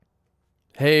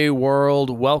Hey world,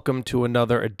 welcome to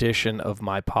another edition of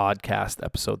my podcast,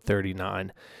 episode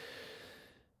 39.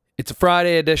 It's a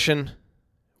Friday edition.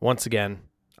 Once again,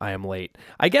 I am late.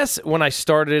 I guess when I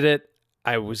started it,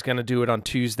 I was going to do it on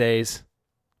Tuesdays,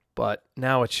 but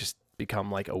now it's just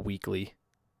become like a weekly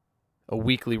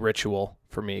ritual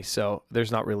for me, so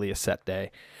there's not really a set day.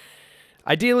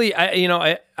 Ideally,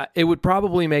 it would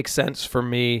probably make sense for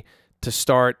me to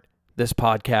start this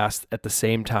podcast at the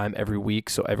same time every week,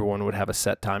 so everyone would have a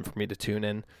set time for me to tune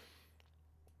in.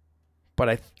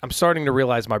 But I'm starting to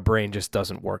realize my brain just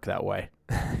doesn't work that way.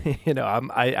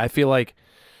 I feel like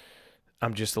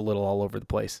I'm just a little all over the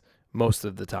place most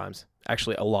of the times.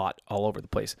 Actually, a lot all over the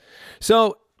place.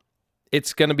 So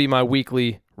it's going to be my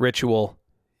weekly ritual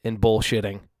in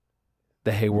bullshitting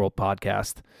the Hey World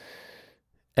podcast.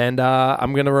 And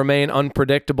I'm going to remain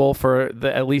unpredictable for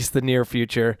at least the near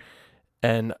future.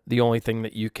 And the only thing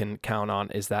that you can count on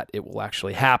is that it will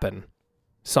actually happen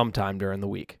sometime during the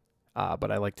week. But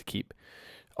I like to keep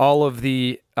all of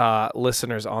the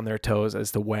listeners on their toes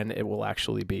as to when it will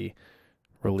actually be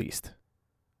released.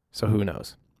 So who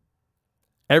knows?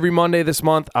 Every Monday this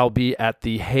month, I'll be at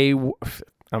the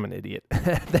I'm an idiot.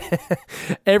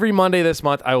 Every Monday this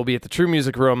month, I will be at the True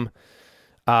Music Room,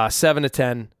 7 to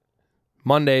 10,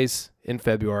 Mondays in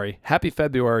February. Happy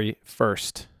February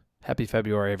 1st. Happy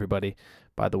February, everybody.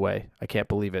 By the way, I can't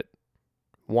believe it.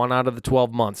 1 out of the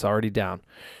 12 months already down.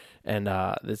 And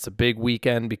it's a big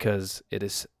weekend because it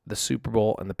is the Super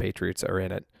Bowl and the Patriots are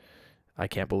in it. I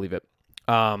can't believe it.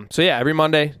 So yeah, every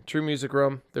Monday, True Music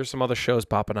Room. There's some other shows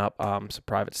popping up, some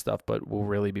private stuff, but we'll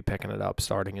really be picking it up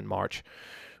starting in March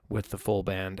with the full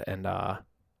band and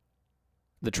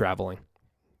the traveling,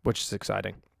 which is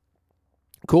exciting.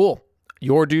 Cool.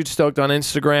 Your Dude Stoked on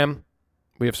Instagram.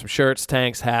 We have some shirts,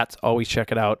 tanks, hats. Always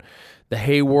check it out. The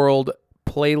Hey World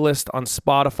playlist on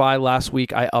Spotify. Last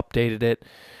week, I updated it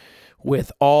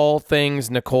with all things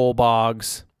Nicole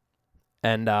Boggs.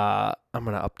 And I'm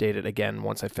going to update it again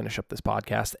once I finish up this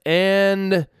podcast.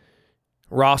 And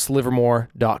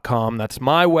rosslivermore.com. That's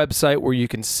my website where you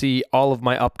can see all of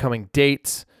my upcoming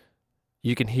dates.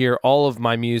 You can hear all of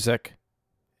my music.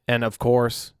 And, of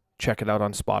course, check it out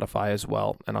on Spotify as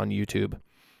well and on YouTube.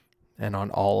 And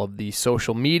on all of the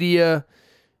social media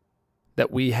that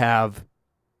we have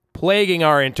plaguing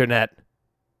our internet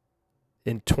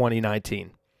in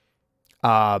 2019.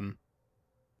 But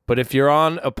if you're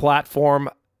on a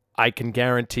platform, I can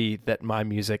guarantee that my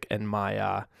music and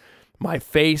my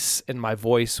face and my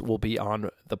voice will be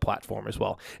on the platform as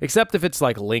well. Except if it's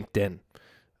like LinkedIn.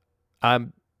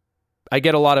 I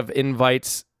get a lot of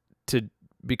invites to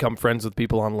become friends with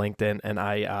people on LinkedIn, and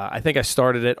I think I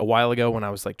started it a while ago when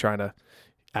I was like trying to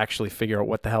actually figure out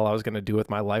what the hell I was going to do with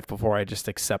my life before I just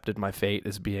accepted my fate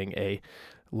as being a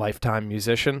lifetime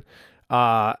musician.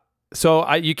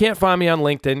 So you can't find me on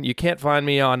LinkedIn. You can't find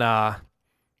me on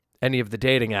any of the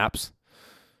dating apps,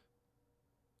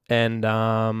 and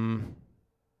I'm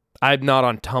not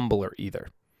on Tumblr either.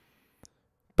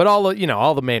 But all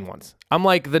the main ones. I'm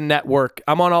like the network.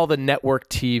 I'm on all the network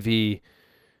TV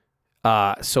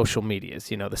social medias,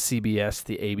 the CBS,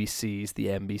 the ABCs, the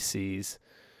NBCs,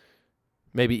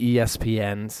 maybe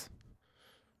ESPNs,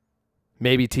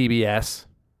 maybe TBS,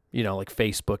 like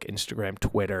Facebook, Instagram,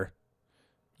 Twitter,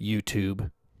 YouTube.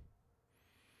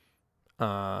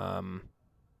 I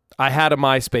had a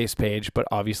MySpace page, but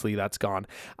obviously that's gone.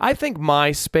 I think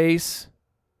MySpace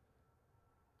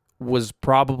was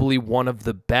probably one of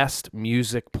the best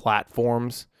music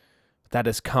platforms that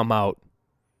has come out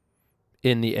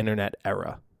in the internet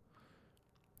era.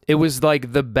 It was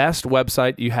like the best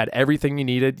website. You had everything you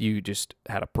needed. You just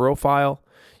had a profile.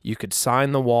 You could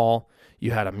sign the wall.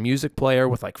 You had a music player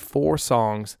with like 4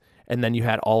 songs, and then you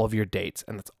had all of your dates,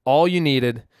 and that's all you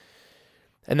needed.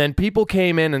 And then people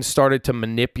came in and started to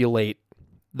manipulate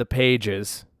the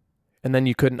pages, and then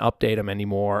you couldn't update them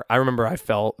anymore. I remember I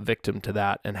fell victim to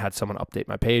that and had someone update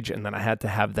my page, and then I had to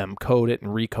have them code it and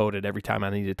recode it every time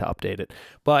I needed to update it.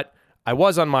 But I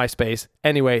was on MySpace.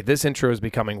 Anyway, this intro is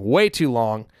becoming way too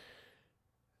long.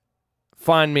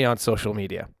 Find me on social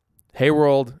media. Hey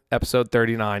World, episode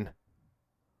 39.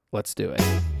 Let's do it.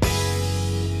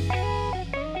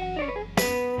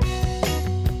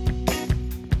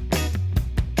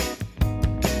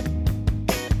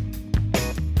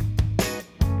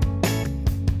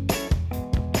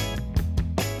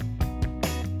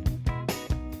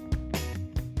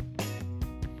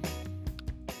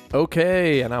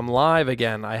 Okay, and I'm live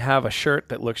again. I have a shirt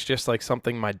that looks just like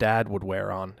something my dad would wear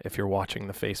on if you're watching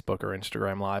the Facebook or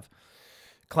Instagram live.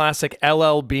 Classic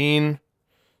LL Bean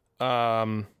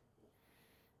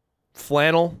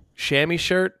flannel chamois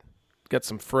shirt. get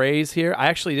some phrase here. I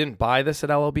actually didn't buy this at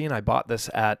LL Bean. I bought this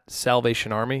at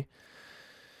Salvation Army.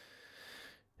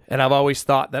 And I've always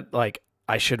thought that like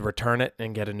I should return it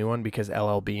and get a new one because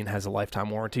LL Bean has a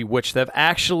lifetime warranty, which they've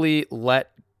actually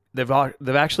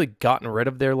gotten rid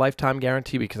of their lifetime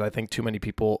guarantee because I think too many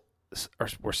people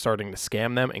were starting to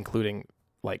scam them, including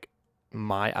like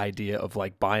my idea of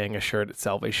like buying a shirt at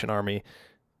Salvation Army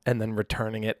and then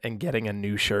returning it and getting a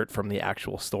new shirt from the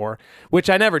actual store, which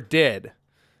I never did.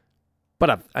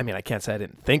 But I can't say I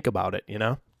didn't think about it, you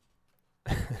know?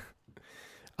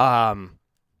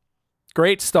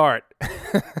 Great start.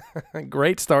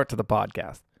 Great start to the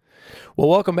podcast. Well,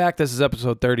 welcome back. This is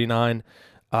episode 39.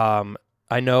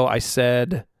 I know I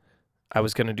said I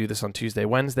was going to do this on Tuesday,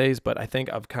 Wednesdays, but I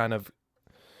think I've kind of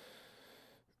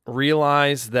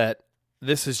realized that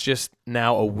this is just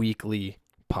now a weekly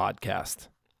podcast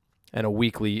and a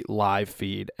weekly live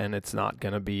feed, and it's not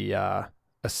going to be a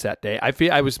set day.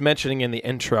 I was mentioning in the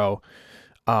intro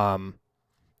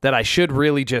that I should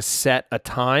really just set a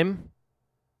time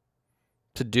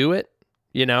to do it,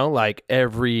 you know, like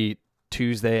every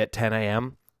Tuesday at 10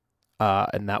 a.m.,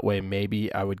 and that way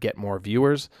maybe I would get more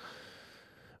viewers.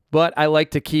 But I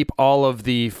like to keep all of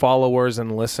the followers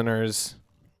and listeners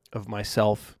of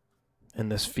myself in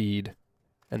this feed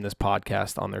and this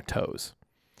podcast on their toes.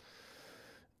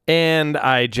 And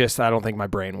I don't think my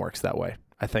brain works that way.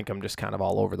 I think I'm just kind of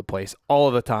all over the place all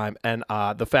of the time. And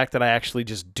the fact that I actually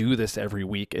just do this every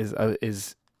week is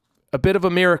a bit of a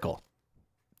miracle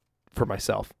for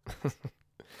myself.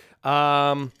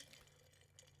 Man,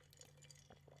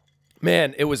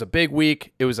 it was a big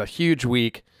week. It was a huge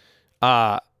week.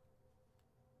 I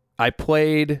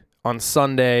played on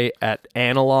Sunday at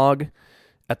Analog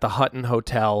at the Hutton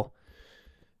Hotel.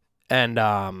 And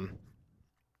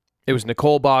it was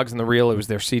Nicole Boggs and The Real. It was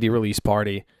their CD release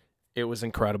party. It was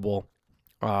incredible.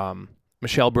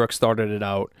 Michelle Brooks started it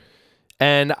out.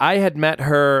 And I had met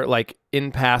her like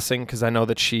in passing because I know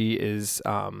that she is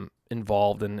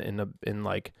involved in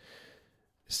like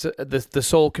the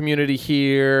soul community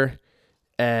here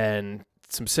and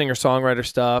some singer-songwriter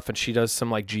stuff, and she does some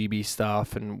like GB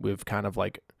stuff, and we've kind of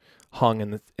like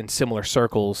hung in similar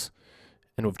circles,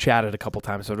 and we've chatted a couple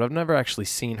times, but I've never actually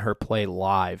seen her play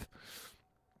live.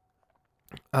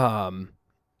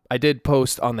 I did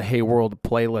post on the Hey World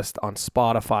playlist on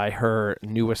Spotify her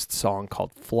newest song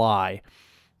called Fly,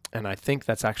 and I think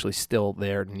that's actually still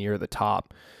there near the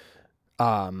top.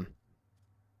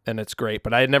 And it's great,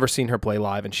 but I had never seen her play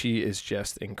live, and she is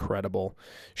just incredible.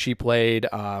 She played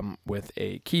with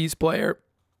a keys player,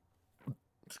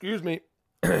 excuse me,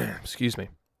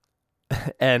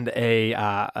 and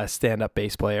a stand-up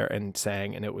bass player, and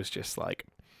sang, and it was just like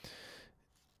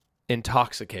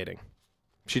intoxicating.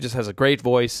 She just has a great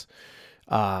voice,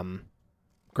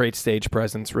 great stage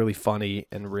presence, really funny,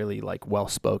 and really like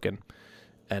well-spoken,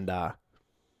 and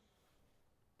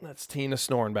that's Tina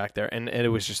snoring back there, and it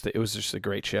was just a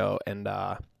great show. And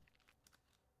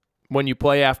when you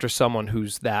play after someone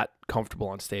who's that comfortable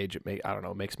on stage, it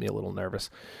makes me a little nervous.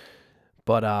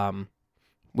 But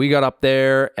we got up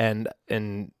there, and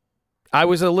I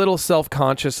was a little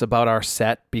self-conscious about our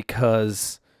set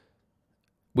because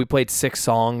we played 6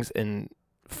 songs, and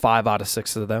 5 out of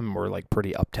 6 of them were like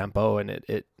pretty up-tempo, and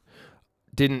it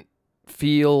didn't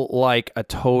feel like a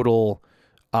total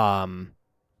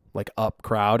like up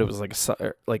crowd. It was like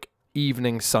a like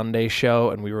evening Sunday show,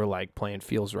 and we were like playing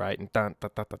Feels Right and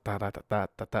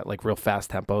like real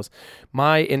fast tempos.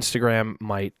 My Instagram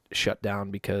might shut down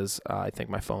because I think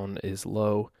my phone is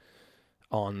low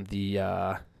on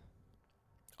the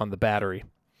battery.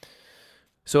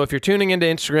 So if you're tuning into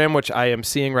Instagram, which I am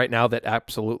seeing right now that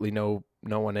absolutely no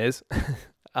one is,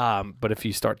 but if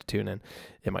you start to tune in,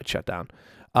 it might shut down.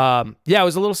 I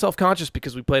was a little self-conscious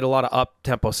because we played a lot of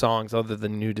up-tempo songs other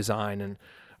than New Design, and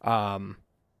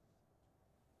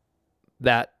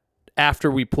that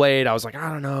after we played, I was like, I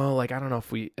don't know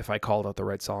if I called out the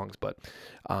right songs, but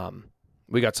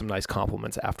we got some nice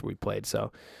compliments after we played,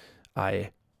 so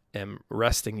I am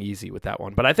resting easy with that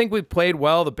one. But I think we played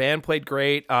well. The band played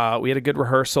great. We had a good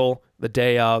rehearsal the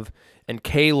day of, and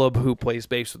Caleb, who plays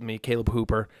bass with me, Caleb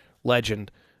Hooper,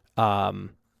 legend,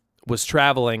 was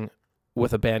traveling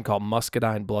with a band called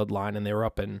Muscadine Bloodline, and they were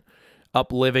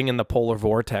up living in the polar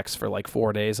vortex for like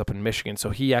 4 days up in Michigan.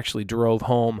 So he actually drove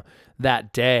home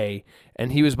that day,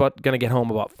 and he was going to get home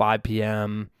about 5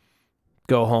 p.m.,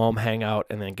 go home, hang out,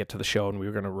 and then get to the show, and we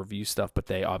were going to review stuff, but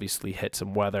they obviously hit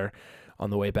some weather on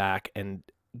the way back and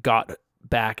got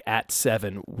back at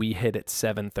 7. We hit at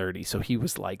 7:30, so he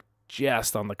was like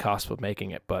just on the cusp of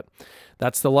making it, but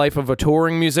that's the life of a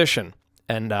touring musician,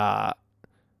 and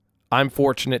I'm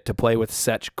fortunate to play with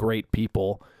such great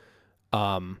people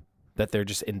that they're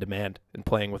just in demand and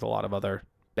playing with a lot of other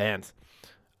bands.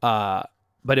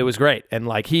 But it was great. And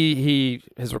like he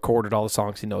has recorded all the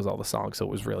songs. He knows all the songs. So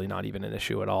it was really not even an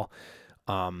issue at all.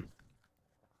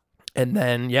 And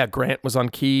then, Grant was on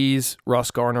keys,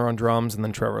 Russ Garner on drums, and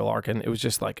then Trevor Larkin. It was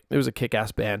just like, it was a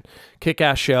kick-ass band,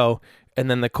 kick-ass show. And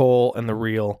then Nicole and The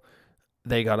Real,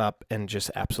 they got up and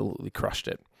just absolutely crushed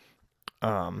it.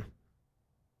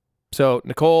 So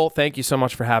Nicole, thank you so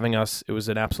much for having us. It was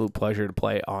an absolute pleasure to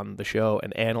play on the show.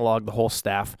 And Analog, the whole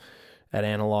staff at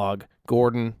Analog,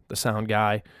 Gordon, the sound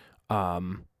guy,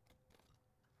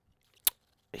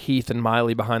 Heath and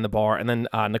Miley behind the bar. And then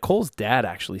Nicole's dad,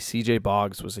 actually, CJ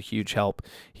Boggs, was a huge help.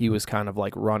 He was kind of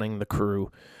like running the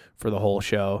crew for the whole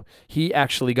show. He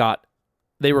actually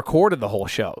they recorded the whole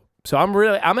show. So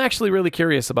I'm actually really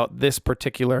curious about this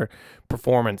particular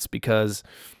performance because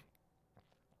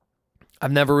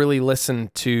I've never really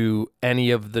listened to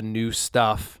any of the new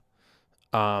stuff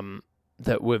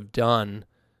that we've done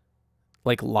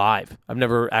like live. I've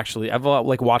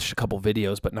like watched a couple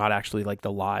videos, but not actually like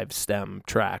the live stem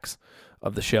tracks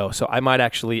of the show. So I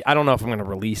don't know if I'm going to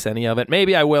release any of it.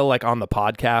 Maybe I will like on the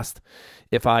podcast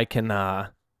if I can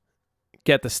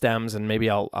get the stems, and maybe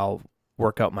I'll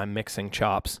work out my mixing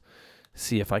chops,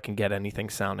 see if I can get anything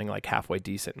sounding like halfway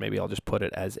decent. Maybe I'll just put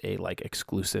it as a like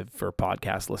exclusive for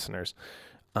podcast listeners.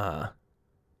 Maybe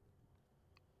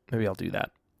I'll do that.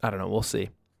 I don't know. We'll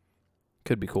see.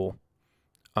 Could be cool.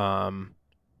 But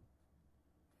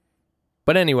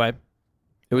anyway,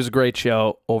 it was a great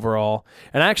show overall.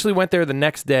 And I actually went there the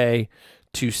next day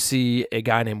to see a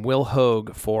guy named Will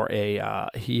Hogue for they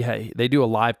do a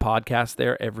live podcast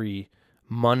there every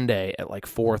Monday at like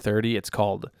 4:30. It's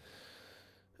called,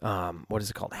 what is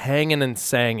it called? Hangin' and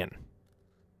Sangin'.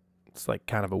 It's like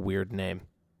kind of a weird name.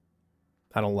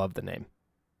 I don't love the name.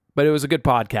 But it was a good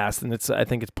podcast, and I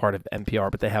think it's part of NPR,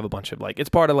 but they have a bunch of it's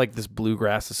part of like this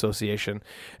bluegrass association,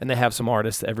 and they have some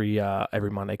artists every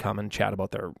Monday come and chat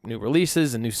about their new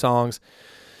releases and new songs.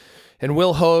 And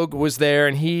Will Hogue was there,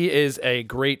 and he is a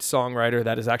great songwriter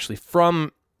that is actually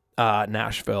from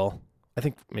Nashville. I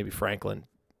think maybe Franklin,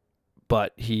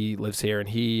 but he lives here, and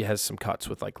he has some cuts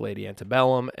with like Lady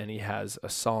Antebellum, and he has a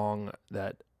song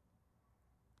that,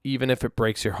 Even If It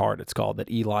Breaks Your Heart, it's called, that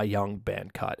Eli Young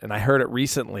band cut. And I heard it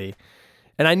recently,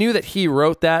 and I knew that he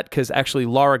wrote that because actually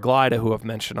Laura Glida, who I've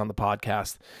mentioned on the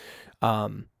podcast,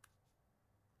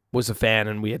 was a fan,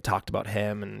 and we had talked about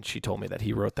him, and she told me that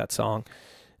he wrote that song.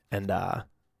 And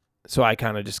so I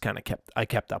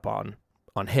kept up on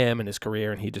him and his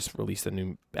career, and he just released a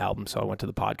new album, so I went to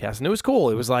the podcast, and it was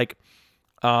cool. It was like,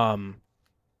 it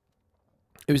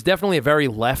was definitely a very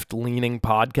left-leaning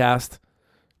podcast,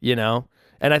 you know?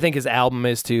 And I think his album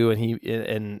is too,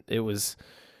 and it was,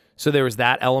 so there was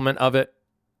that element of it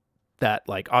that,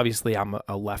 like, obviously I'm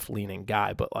a left-leaning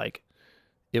guy, but like,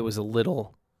 it was a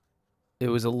little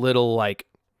like,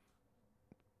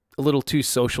 a little too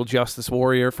social justice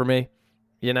warrior for me,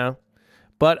 you know?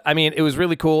 But I mean, it was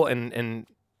really cool, and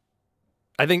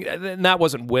I think that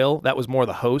wasn't Will, that was more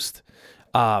the host.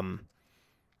 But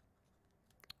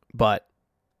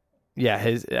yeah,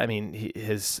 his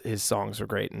songs are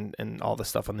great, and all the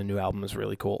stuff on the new album is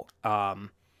really cool.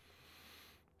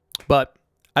 But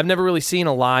I've never really seen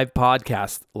a live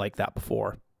podcast like that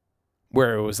before,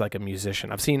 where it was like a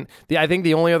musician. I think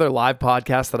the only other live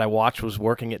podcast that I watched was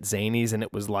working at Zany's, and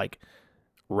it was like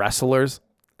wrestlers.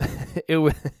 I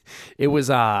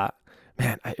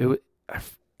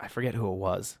forget who it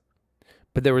was,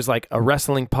 but there was like a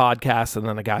wrestling podcast, and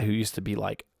then a guy who used to be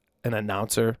like an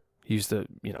announcer. He used to,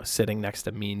 sitting next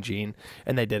to Mean Gene,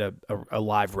 and they did a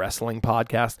live wrestling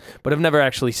podcast. But I've never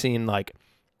actually seen like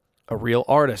a real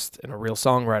artist and a real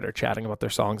songwriter chatting about their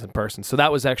songs in person. So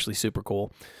that was actually super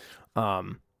cool.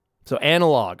 So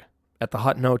Analog at the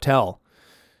Hutton Hotel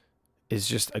is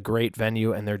just a great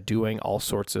venue, and they're doing all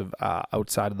sorts of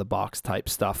outside of the box type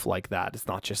stuff like that. It's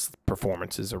not just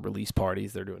performances or release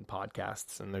parties. They're doing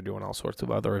podcasts, and they're doing all sorts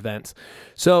of other events.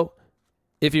 So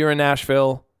if you're in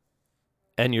Nashville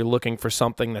and you're looking for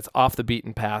something that's off the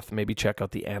beaten path, maybe check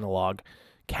out the Analog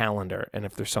calendar. And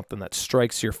if there's something that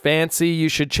strikes your fancy, you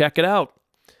should check it out.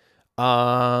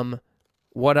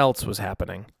 What else was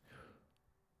happening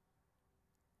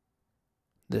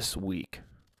this week?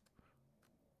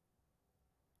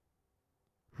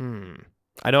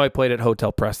 I know I played at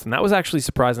Hotel Preston. That was actually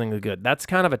surprisingly good. That's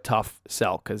kind of a tough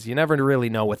sell because you never really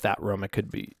know with that room. It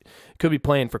could be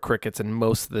playing for crickets, and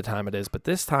most of the time it is. But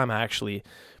this time I actually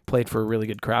played for a really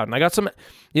good crowd, and I got some.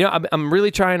 I'm really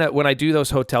trying to, when I do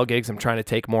those hotel gigs, I'm trying to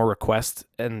take more requests,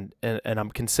 and I'm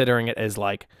considering it as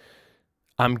like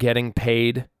I'm getting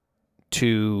paid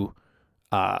to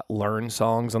learn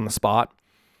songs on the spot,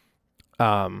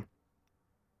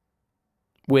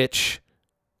 which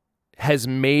has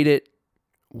made it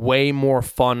way more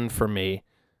fun for me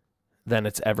than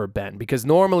it's ever been. Because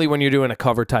normally when you're doing a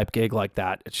cover type gig like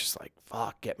that, it's just like,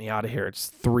 fuck, get me out of here. It's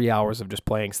 3 hours of just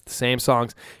playing the same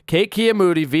songs. Kate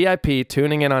Kiamoody, VIP,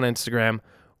 tuning in on Instagram.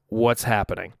 What's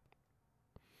happening?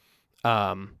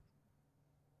 I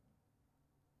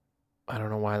don't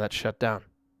know why that shut down.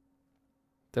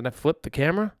 Did I flip the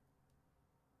camera?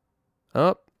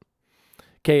 Oh.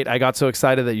 Kate, I got so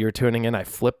excited that you were tuning in, I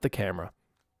flipped the camera.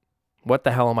 What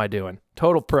the hell am I doing?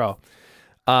 Total pro.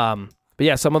 But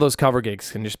yeah, some of those cover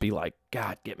gigs can just be like,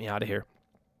 God, get me out of here.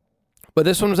 But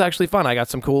this one was actually fun. I got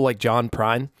some cool like John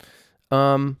Prine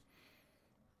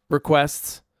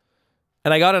requests.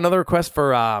 And I got another request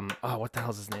for, what the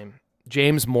hell's his name?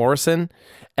 James Morrison.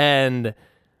 And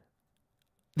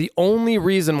the only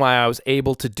reason why I was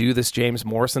able to do this James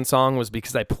Morrison song was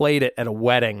because I played it at a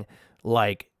wedding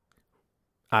like,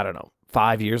 I don't know,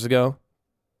 5 years ago.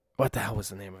 What the hell was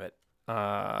the name of it?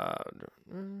 I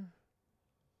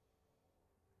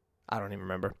don't even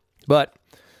remember. But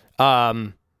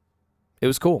it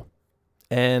was cool.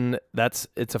 And it's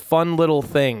a fun little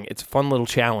thing. It's a fun little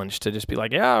challenge to just be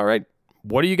like, yeah, all right,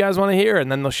 what do you guys want to hear?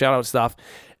 And then they'll shout out stuff.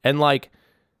 And like,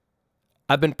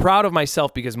 I've been proud of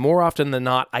myself because more often than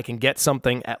not, I can get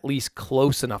something at least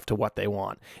close enough to what they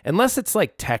want. Unless it's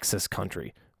like Texas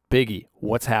country. Biggie,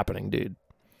 what's happening, dude?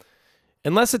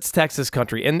 Unless it's Texas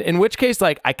country. And in which case,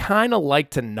 like, I kind of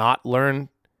like to not learn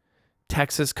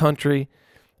Texas country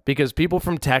because people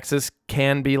from Texas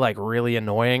can be like really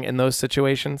annoying in those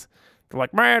situations. They're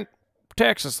like, man,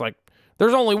 Texas, like,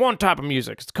 there's only one type of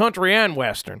music. It's country and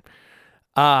Western.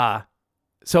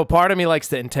 So part of me likes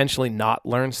to intentionally not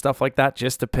learn stuff like that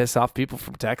just to piss off people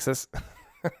from Texas.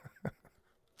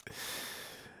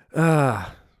 Real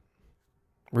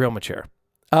mature.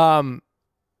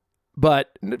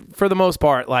 But for the most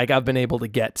part, like, I've been able to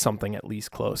get something at least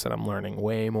close, and I'm learning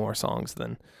way more songs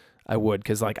than I would.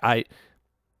 Because, like, I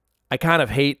kind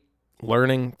of hate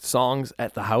learning songs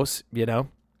at the house, you know?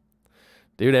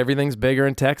 Dude, everything's bigger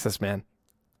in Texas, man.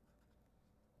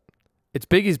 It's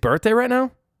Biggie's birthday right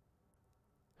now?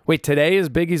 Wait, today is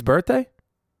Biggie's birthday?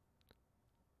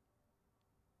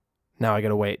 Now I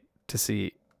gotta wait to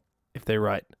see if they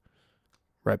write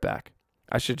right back.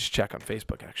 I should just check on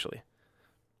Facebook, actually.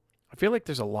 I feel like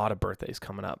there's a lot of birthdays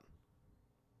coming up.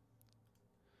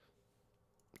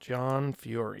 John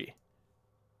Fury.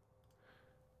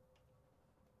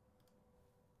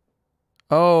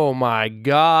 Oh my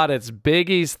God, it's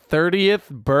Biggie's 30th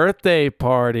birthday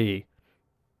party.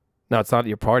 No, it's not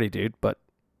your party, dude, but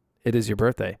it is your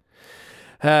birthday.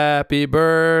 Happy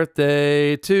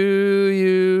birthday to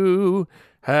you.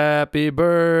 Happy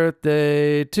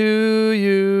birthday to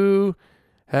you.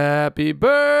 Happy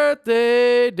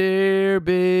birthday, dear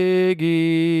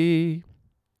Biggie.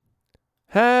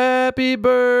 Happy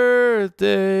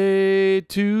birthday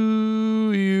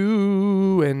to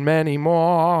you and many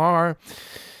more.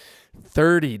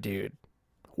 30, dude.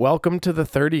 Welcome to the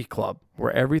 30 Club,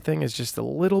 where everything is just a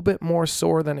little bit more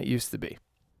sore than it used to be.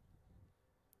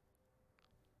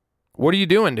 What are you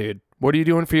doing, dude? What are you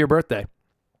doing for your birthday?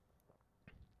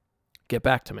 Get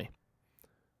back to me.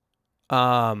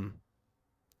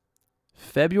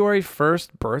 February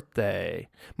 1st birthday.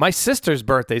 My sister's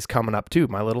birthday's coming up too.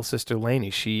 My little sister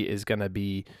Lainey, she is going to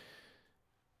be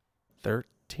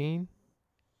 13?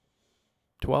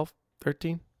 12?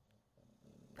 13?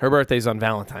 Her birthday's on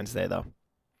Valentine's Day though.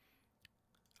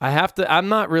 I'm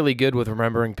not really good with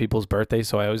remembering people's birthdays,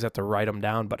 so I always have to write them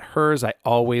down, but hers I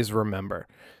always remember,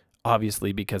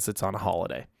 obviously because it's on a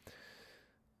holiday.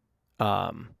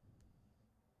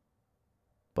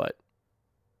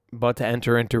 But to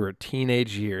enter into her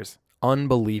teenage years.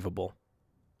 Unbelievable.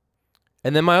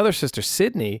 And then my other sister,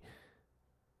 Sydney,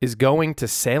 is going to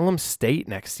Salem State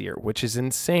next year, which is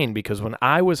insane because when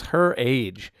I was her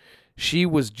age, she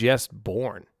was just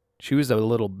born. She was a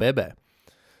little bebe.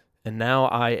 And now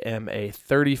I am a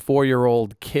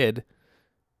 34-year-old kid,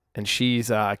 and she's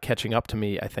catching up to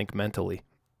me, I think, mentally.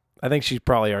 I think she's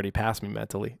probably already passed me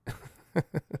mentally.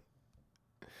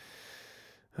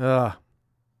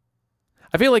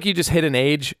 I feel like you just hit an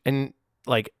age and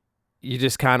like you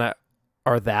just kind of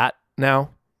are that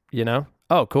now, you know?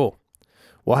 Oh, cool.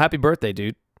 Well, happy birthday,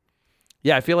 dude.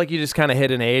 Yeah, I feel like you just kind of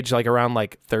hit an age like around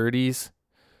like 30s.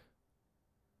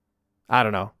 I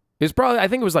don't know. I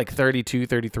think it was like 32,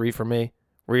 33 for me,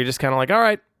 where you're just kind of like, all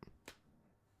right,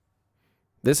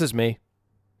 this is me.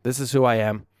 This is who I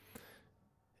am.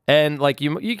 And like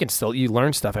you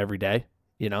learn stuff every day,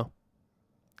 you know?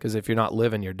 Because if you're not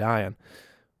living, you're dying.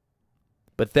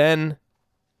 But then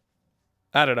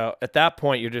I don't know. At that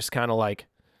point, you're just kind of like,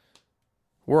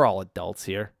 we're all adults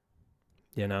here,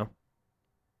 you know?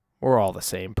 We're all the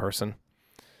same person.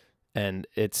 And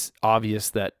it's obvious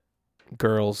that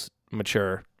girls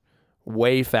mature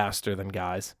way faster than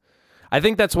guys. I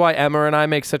think that's why Emma and I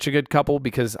make such a good couple,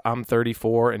 because I'm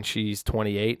 34 and she's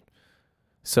 28.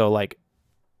 So, like,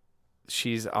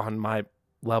 she's on my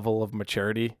level of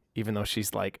maturity, even though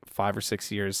she's like 5 or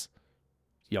 6 years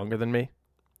younger than me.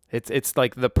 It's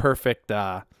like the perfect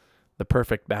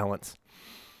balance.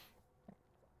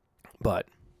 But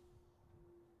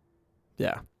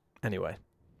yeah. Anyway,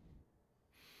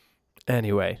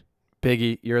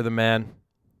 Biggie, you're the man.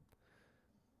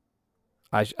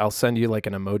 I'll send you like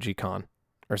an emoji con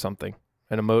or something,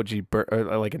 an emoji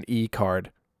or like an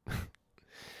e-card.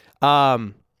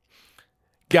 Guys,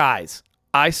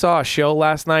 I saw a show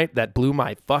last night that blew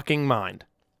my fucking mind.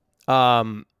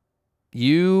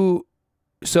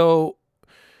 So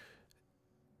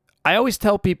I always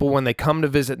tell people when they come to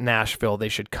visit Nashville, they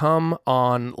should come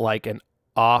on like an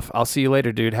off. I'll see you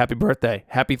later, dude. Happy birthday.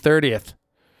 Happy 30th.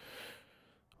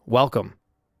 Welcome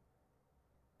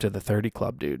to the 30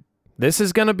 Club, dude. This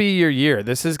is going to be your year.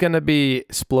 This is going to be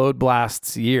Splode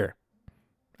Blast's year,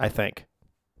 I think.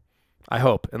 I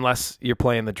hope, unless you're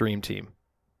playing the dream team.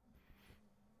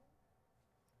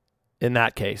 In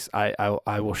that case,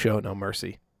 I will show no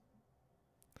mercy.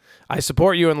 I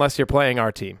support you unless you're playing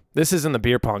our team. This isn't the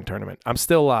beer pong tournament. I'm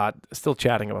still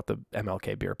chatting about the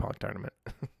MLK beer pong tournament.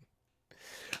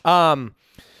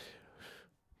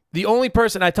 The only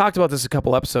person, I talked about this a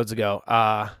couple episodes ago.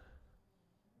 I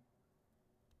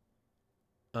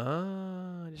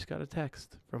just got a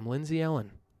text from Lindsay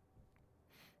Ellen.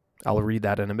 I'll read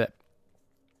that in a bit.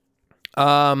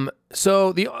 I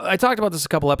talked about this a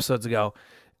couple episodes ago,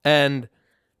 and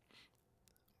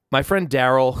my friend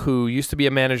Daryl, who used to be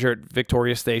a manager at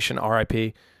Victoria Station,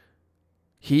 RIP,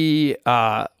 he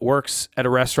works at a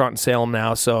restaurant in Salem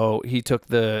now, so he took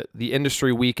the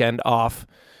industry weekend off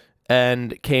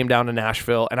and came down to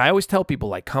Nashville. And I always tell people,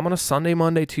 like, come on a Sunday,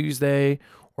 Monday, Tuesday,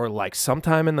 or like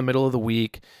sometime in the middle of the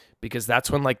week, because that's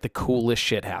when like the coolest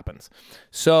shit happens.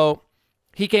 So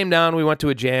he came down, we went to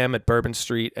a jam at Bourbon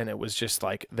Street, and it was just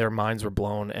like their minds were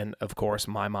blown. And of course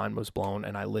my mind was blown,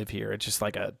 and I live here. It's just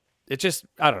like I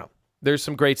don't know. There's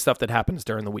some great stuff that happens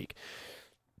during the week.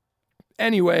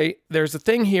 Anyway, there's a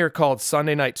thing here called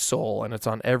Sunday Night Soul, and it's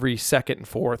on every second and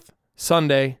fourth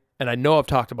Sunday. And I know I've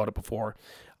talked about it before.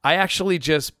 I actually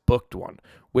just booked one,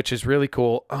 which is really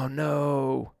cool. Oh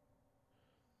no.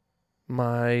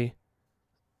 I'm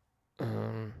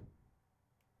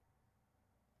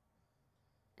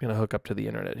gonna hook up to the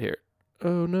internet here.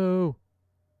 Oh no.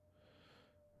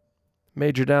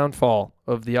 Major downfall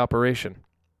of the operation.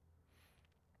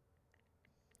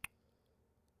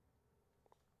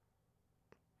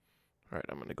 All right,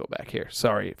 I'm going to go back here.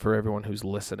 Sorry for everyone who's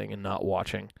listening and not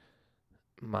watching.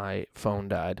 My phone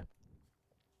died.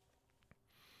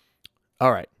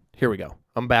 All right, here we go.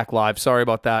 I'm back live. Sorry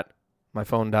about that. My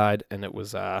phone died, and it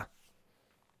was...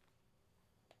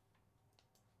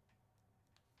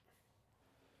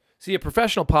 See, a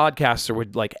professional podcaster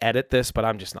would, like, edit this, but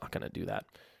I'm just not going to do that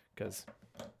because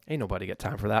ain't nobody got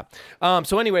time for that.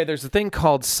 So anyway, there's a thing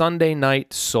called Sunday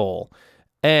Night Soul,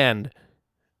 and...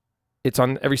 it's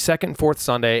on every second and fourth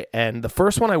Sunday, and the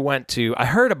first one I went to, I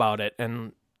heard about it,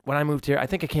 and when I moved here, I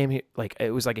think I came here, like,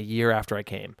 it was like a year after I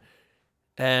came,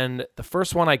 and the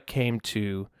first one I came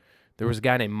to, there was a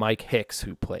guy named Mike Hicks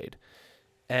who played,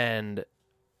 and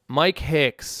Mike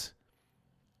Hicks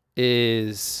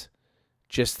is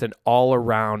just an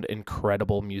all-around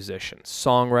incredible musician,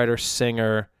 songwriter,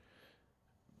 singer,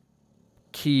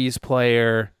 keys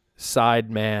player,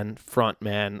 side man, front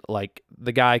man, like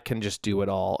the guy can just do it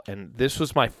all. And this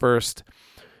was my first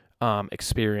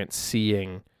experience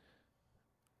seeing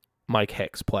Mike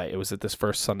Hicks play. It was at this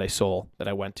first Sunday Soul that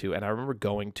I went to, and I remember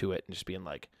going to it and just being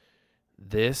like,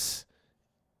 this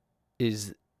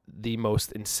is the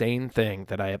most insane thing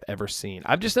that I have ever seen.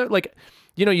 I've just like,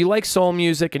 you know, you like soul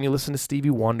music and you listen to Stevie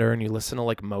Wonder and you listen to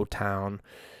like Motown,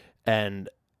 and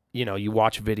you know, you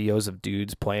watch videos of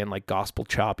dudes playing like gospel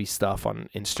choppy stuff on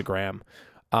Instagram.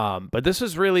 But this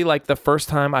was really like the first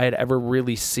time I had ever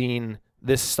really seen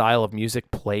this style of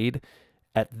music played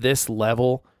at this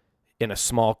level in a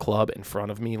small club in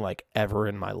front of me, like ever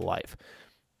in my life.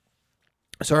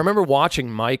 So I remember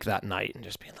watching Mike that night and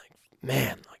just being like,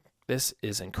 man, like this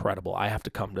is incredible. I have to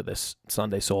come to this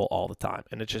Sunday Soul all the time.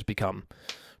 And it's just become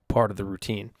part of the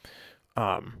routine.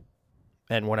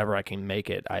 And whenever I can make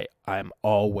it, I'm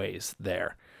always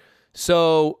there.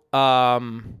 So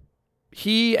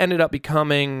he ended up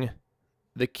becoming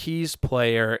the keys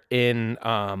player in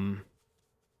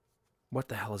What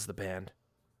the hell is the band?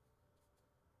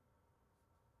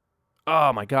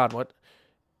 Oh my God, what?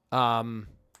 God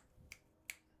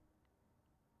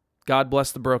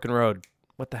Bless the Broken Road.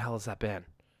 What the hell is that band?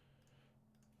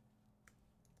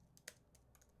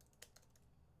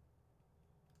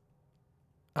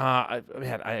 I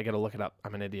gotta look it up.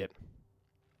 I'm an idiot.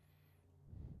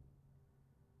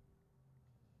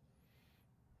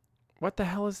 What the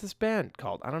hell is this band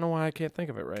called? I don't know why I can't think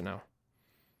of it right now.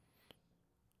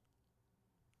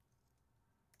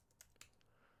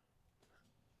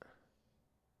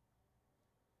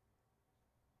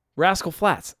 Rascal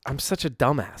Flatts. I'm such a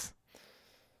dumbass.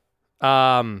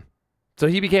 So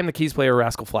he became the keys player of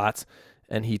Rascal Flatts,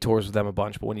 and he tours with them a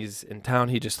bunch. But when he's in town,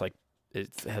 he just like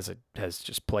has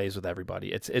just plays with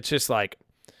everybody. It's just like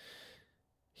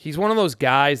he's one of those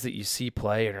guys that you see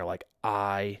play, and you're like,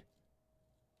 I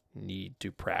need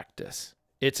to practice.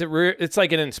 It's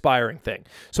like an inspiring thing.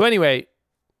 So anyway,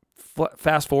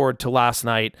 fast forward to last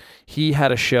night, he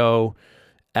had a show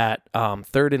at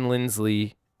 3rd and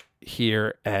Lindsley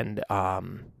here, and it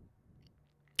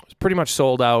was pretty much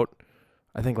sold out.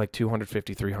 I think like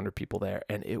 250, 300 people there,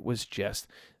 and it was just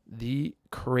the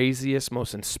craziest,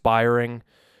 most inspiring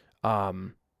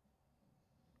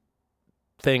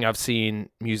thing I've seen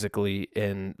musically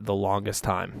in the longest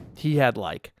time. He had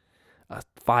like a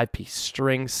 5-piece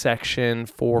string section,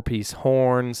 4-piece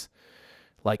horns,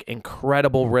 like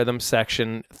incredible rhythm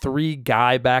section, 3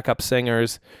 guy backup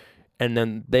singers, and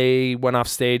then they went off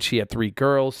stage. He had 3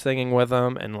 girls singing with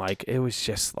him, and like it was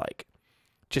just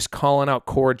calling out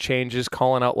chord changes,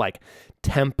 calling out like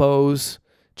tempos,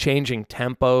 changing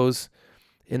tempos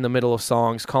in the middle of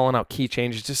songs, calling out key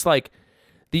changes, just like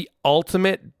the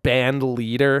ultimate band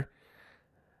leader.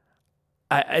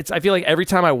 I feel like every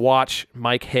time I watch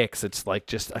Mike Hicks, it's like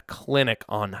just a clinic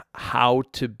on how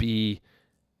to be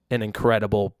an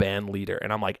incredible band leader.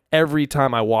 And I'm like, every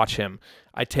time I watch him,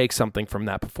 I take something from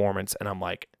that performance, and I'm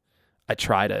like, I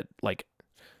try to like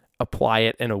apply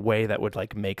it in a way that would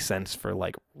like make sense for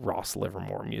like Ross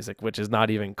Livermore music, which is not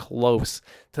even close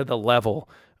to the level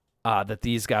that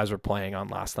these guys were playing on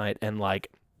last night. And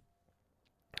like,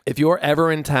 if you're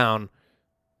ever in town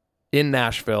in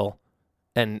Nashville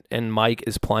and Mike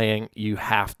is playing, you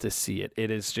have to see it.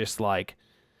 It is just like,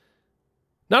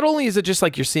 not only is it just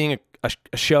like you're seeing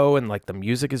a show and like the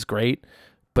music is great,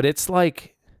 but it's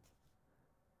like,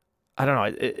 I don't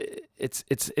know,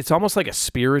 it's almost like a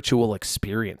spiritual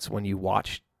experience when you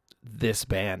watch this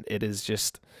band. It is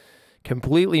just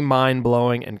completely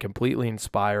mind-blowing and completely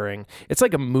inspiring. It's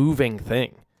like a moving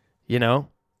thing, you know?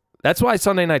 That's why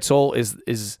Sunday Night Soul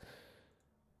is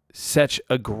such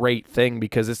a great thing,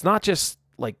 because it's not just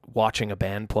like watching a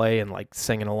band play and like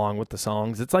singing along with the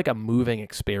songs. It's like a moving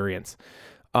experience.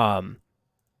 And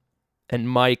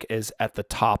Mike is at the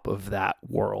top of that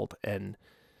world, and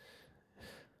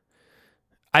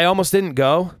I almost didn't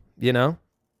go, you know?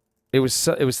 It was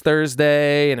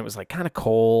Thursday, and it was like kind of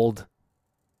cold,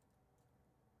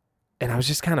 and I was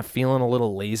just kind of feeling a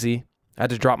little lazy. I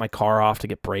had to drop my car off to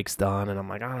get brakes done, and I'm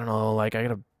like, I don't know, like I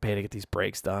gotta pay to get these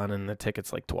brakes done, and the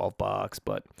ticket's like $12,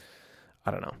 but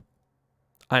I don't know.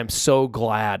 I am so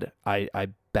glad I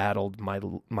battled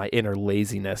my inner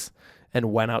laziness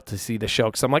and went out to see the show,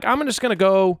 because I'm like, I'm just gonna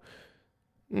go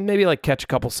maybe like catch a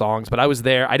couple songs. But I was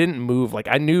there. I didn't move. Like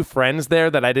I knew friends there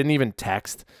that I didn't even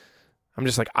text. I'm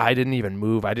just like, I didn't even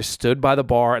move. I just stood by the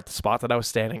bar at the spot that I was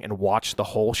standing and watched the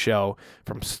whole show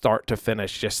from start to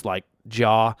finish, just like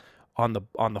jaw on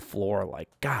the floor. Like,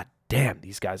 God damn,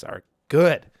 these guys are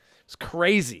good. It's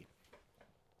crazy.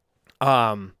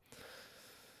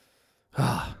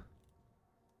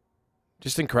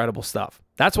 Just incredible stuff.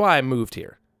 That's why I moved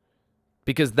here,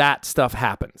 because that stuff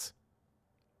happens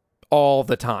all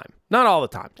the time. Not all the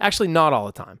time. Actually, not all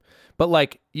the time. But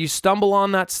like you stumble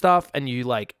on that stuff, and you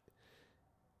like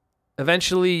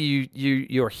eventually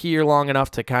you're here long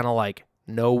enough to kind of like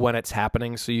know when it's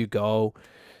happening, so you go.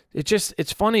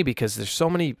 It's funny because there's so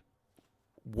many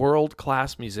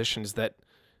world-class musicians that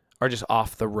are just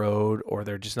off the road, or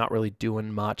they're just not really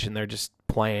doing much, and they're just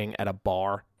playing at a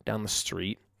bar down the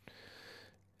street.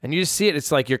 And you just see it.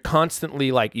 It's like you're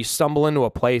constantly like, you stumble into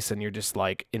a place and you're just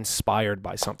like inspired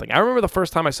by something. I remember the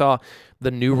first time I saw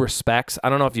the New Respects. I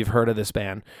don't know if you've heard of this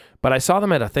band, but I saw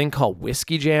them at a thing called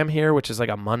Whiskey Jam here, which is like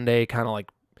a Monday kind of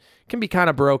like, can be kind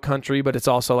of bro country, but it's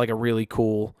also like a really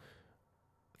cool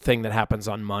thing that happens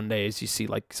on Mondays. You see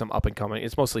like some up and coming,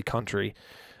 it's mostly country.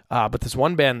 But this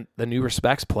one band, the New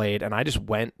Respects, played, and I just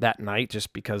went that night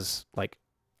just because like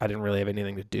I didn't really have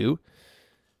anything to do.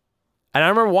 And I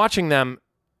remember watching them.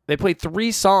 They played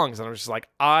 3 songs, and I was just like,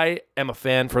 I am a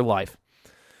fan for life.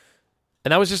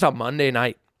 And that was just a Monday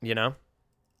night, you know?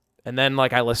 And then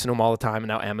like I listen to them all the time, and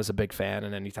now Emma's a big fan,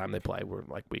 and anytime they play, we're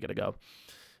like, we gotta go.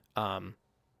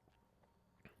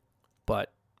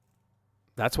 But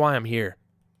that's why I'm here.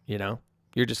 You know,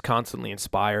 you're just constantly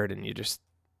inspired, and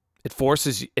it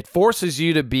forces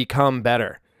you to become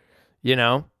better. You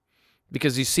know,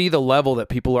 because you see the level that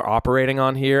people are operating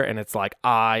on here, and it's like,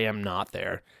 I am not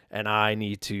there, and I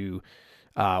need to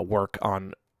work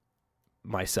on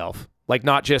myself. Like,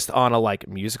 not just on a like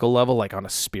musical level, like on a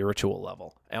spiritual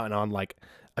level, and on like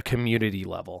a community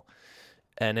level.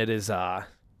 And it is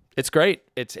it's great.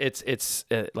 It's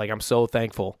like, I'm so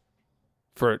thankful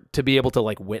to be able to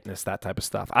like witness that type of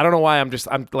stuff. I don't know why I'm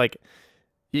like,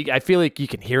 I feel like you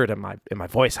can hear it in my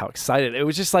voice how excited. It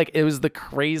was just like, it was the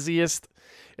craziest.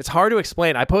 It's hard to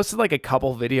explain. I posted like a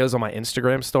couple videos on my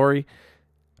Instagram story,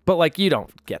 but like you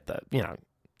don't get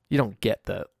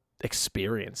the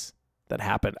experience that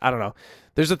happened. I don't know.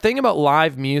 There's a thing about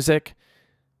live music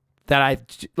that I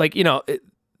like,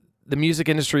 the music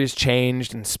industry has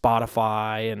changed, and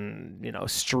Spotify and,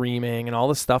 streaming and all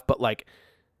this stuff, but like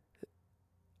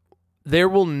there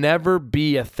will never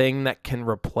be a thing that can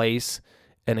replace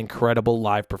an incredible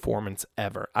live performance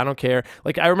ever. I don't care.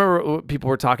 Like, I remember people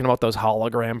were talking about those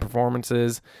hologram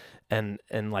performances, and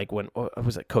like when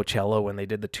was it Coachella when they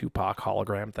did the Tupac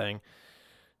hologram thing,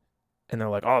 and they're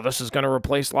like, oh, this is going to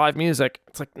replace live music.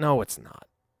 It's like, no, it's not.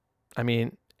 I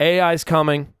mean, AI's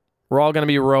coming. We're all going to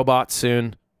be robots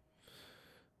soon.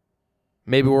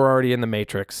 Maybe we're already in the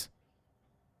Matrix.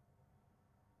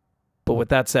 But with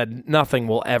that said, nothing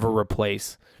will ever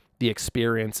replace the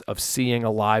experience of seeing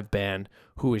a live band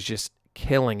who is just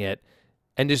killing it,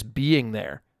 and just being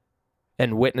there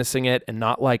and witnessing it, and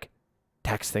not like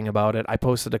texting about it. I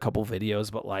posted a couple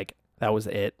videos, but like that was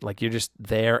it. Like, you're just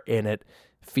there in it,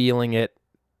 feeling it.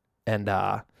 And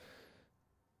I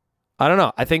don't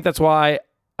know. I think that's why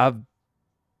I've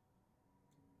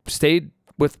stayed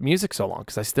with music so long,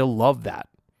 because I still love that.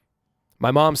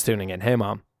 My mom's tuning in. Hey,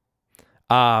 Mom.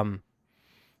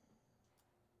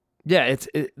 Yeah,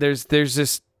 there's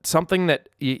just something that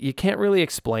you can't really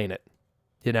explain it,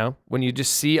 when you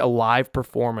just see a live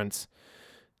performance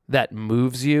that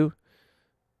moves you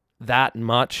that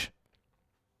much.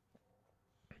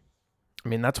 I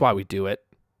mean, that's why we do it,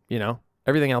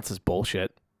 everything else is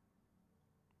bullshit.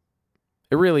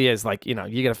 It really is. Like, you got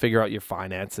to figure out your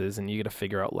finances, and you got to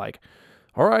figure out like,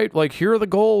 all right, like, here are the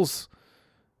goals.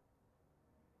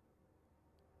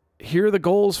 Here are the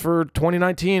goals for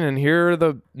 2019, and here are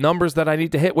the numbers that I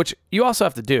need to hit, which you also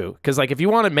have to do. Because like, if you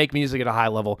want to make music at a high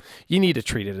level, you need to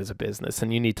treat it as a business,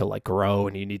 and you need to like grow,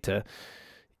 and you need to,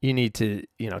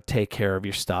 take care of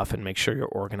your stuff and make sure you're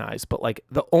organized. But like,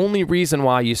 the only reason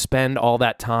why you spend all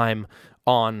that time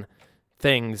on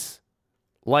things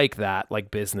like that, like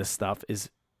business stuff,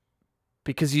 is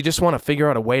because you just want to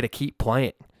figure out a way to keep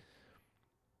playing.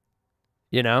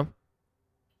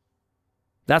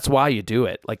 That's why you do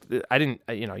it. Like,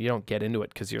 you don't get into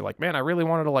it because you're like, man, I really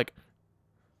wanted to like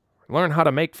learn how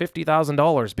to make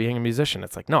 $50,000 being a musician.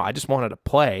 It's like, no, I just wanted to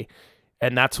play,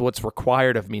 and that's what's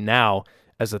required of me now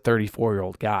as a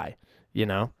 34-year-old guy.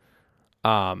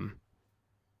 I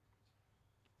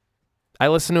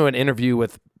listened to an interview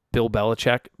with Bill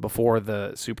Belichick before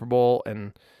the Super Bowl,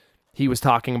 and he was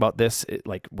talking about this,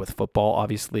 like with football,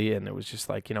 obviously, and it was just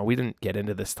like, we didn't get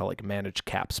into this to like manage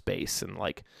cap space and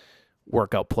like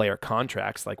work out player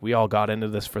contracts. Like, we all got into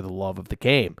this for the love of the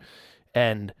game.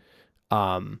 And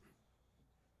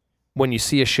when you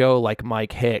see a show like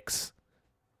Mike Hicks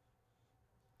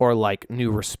or like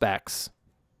New Respects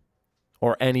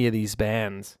or any of these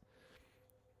bands,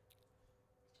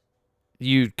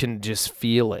 you can just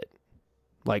feel it.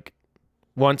 Like,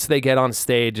 once they get on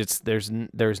stage,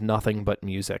 there's nothing but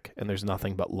music, and there's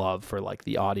nothing but love for like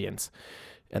the audience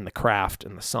and the craft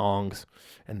and the songs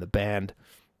and the band.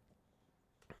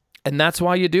 And that's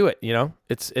why you do it,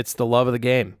 It's the love of the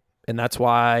game. And that's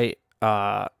why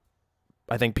I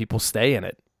think people stay in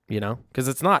it, because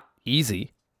it's not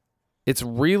easy. It's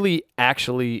really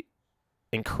actually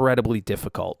incredibly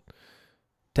difficult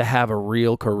to have a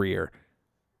real career,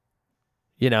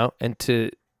 and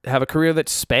to have a career that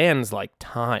spans like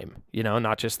time,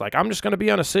 not just like, I'm just going to be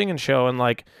on a singing show and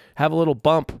like have a little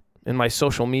bump in my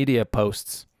social media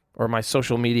posts or my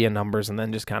social media numbers, and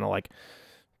then just kind of like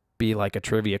be like a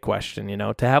trivia question,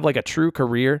 to have like a true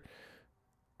career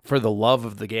for the love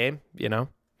of the game,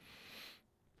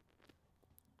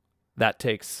 that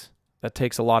takes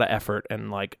a lot of effort and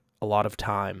like a lot of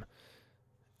time.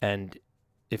 And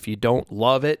if you don't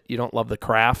love it, you don't love the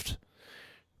craft,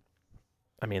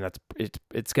 I mean,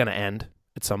 it's going to end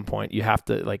at some point. You have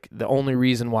to, like, the only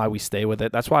reason why we stay with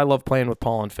it, that's why I love playing with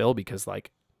Paul and Phil, because like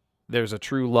there's a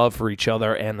true love for each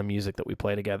other and the music that we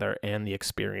play together and the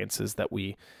experiences that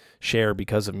we share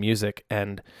because of music.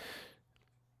 And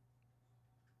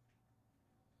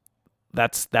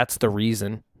that's the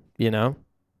reason,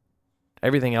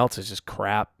 everything else is just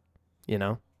crap,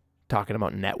 talking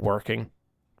about networking,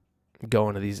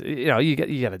 going to these, you got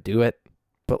to do it.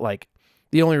 But like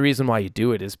the only reason why you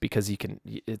do it is because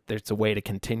there's a way to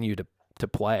continue to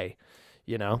play,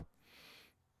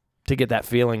 to get that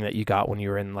feeling that you got when you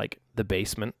were in like the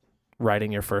basement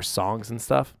writing your first songs and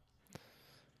stuff.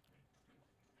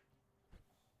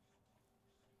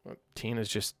 Tina's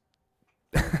just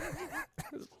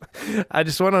I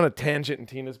just went on a tangent and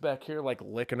Tina's back here like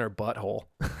licking her butthole.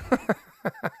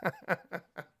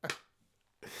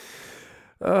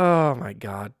 Oh my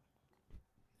God.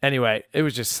 Anyway, it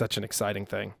was just such an exciting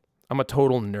thing. I'm a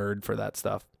total nerd for that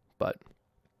stuff, but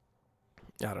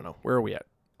I don't know. Where are we at?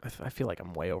 I feel like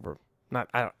I'm way over.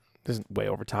 This isn't way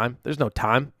over time. There's no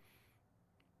time.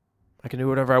 I can do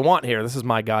whatever I want here. This is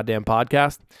my goddamn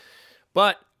podcast.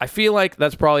 But I feel like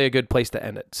that's probably a good place to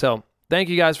end it. So thank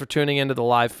you guys for tuning into the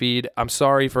live feed. I'm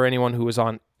sorry for anyone who was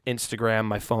on Instagram.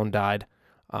 My phone died.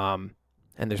 And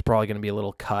there's probably going to be a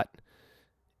little cut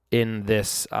in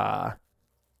this,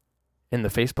 in the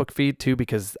Facebook feed too,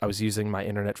 because I was using my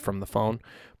internet from the phone.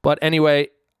 But anyway,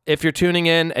 if you're tuning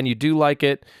in and you do like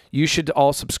it, you should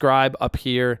all subscribe up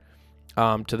here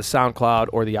to the SoundCloud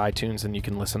or the iTunes, and you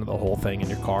can listen to the whole thing in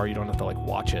your car. You don't have to like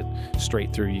watch it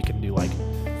straight through. You can do like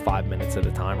 5 minutes at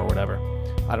a time or whatever.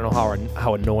 I don't know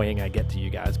how annoying I get to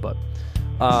you guys, but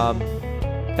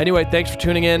anyway, thanks for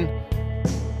tuning in.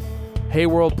 Hey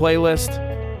World playlist,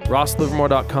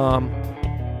 rosslivermore.com.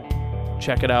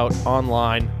 Check it out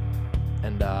online,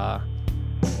 and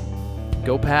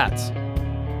go Pats.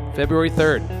 February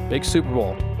 3rd, big Super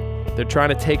Bowl. They're trying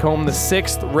to take home the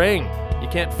 6th ring. You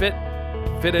can't fit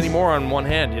anymore on one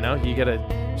hand, You got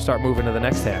to start moving to the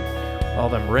next hand. All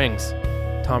them rings.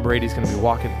 Tom Brady's going to be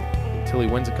walking, until he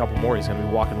wins a couple more, he's going to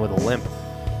be walking with a limp.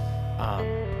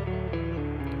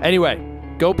 Anyway,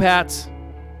 go Pats.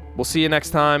 We'll see you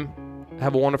next time.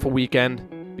 Have a wonderful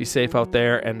weekend. Be safe out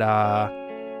there, and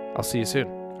I'll see you soon.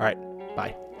 All right,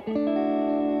 bye.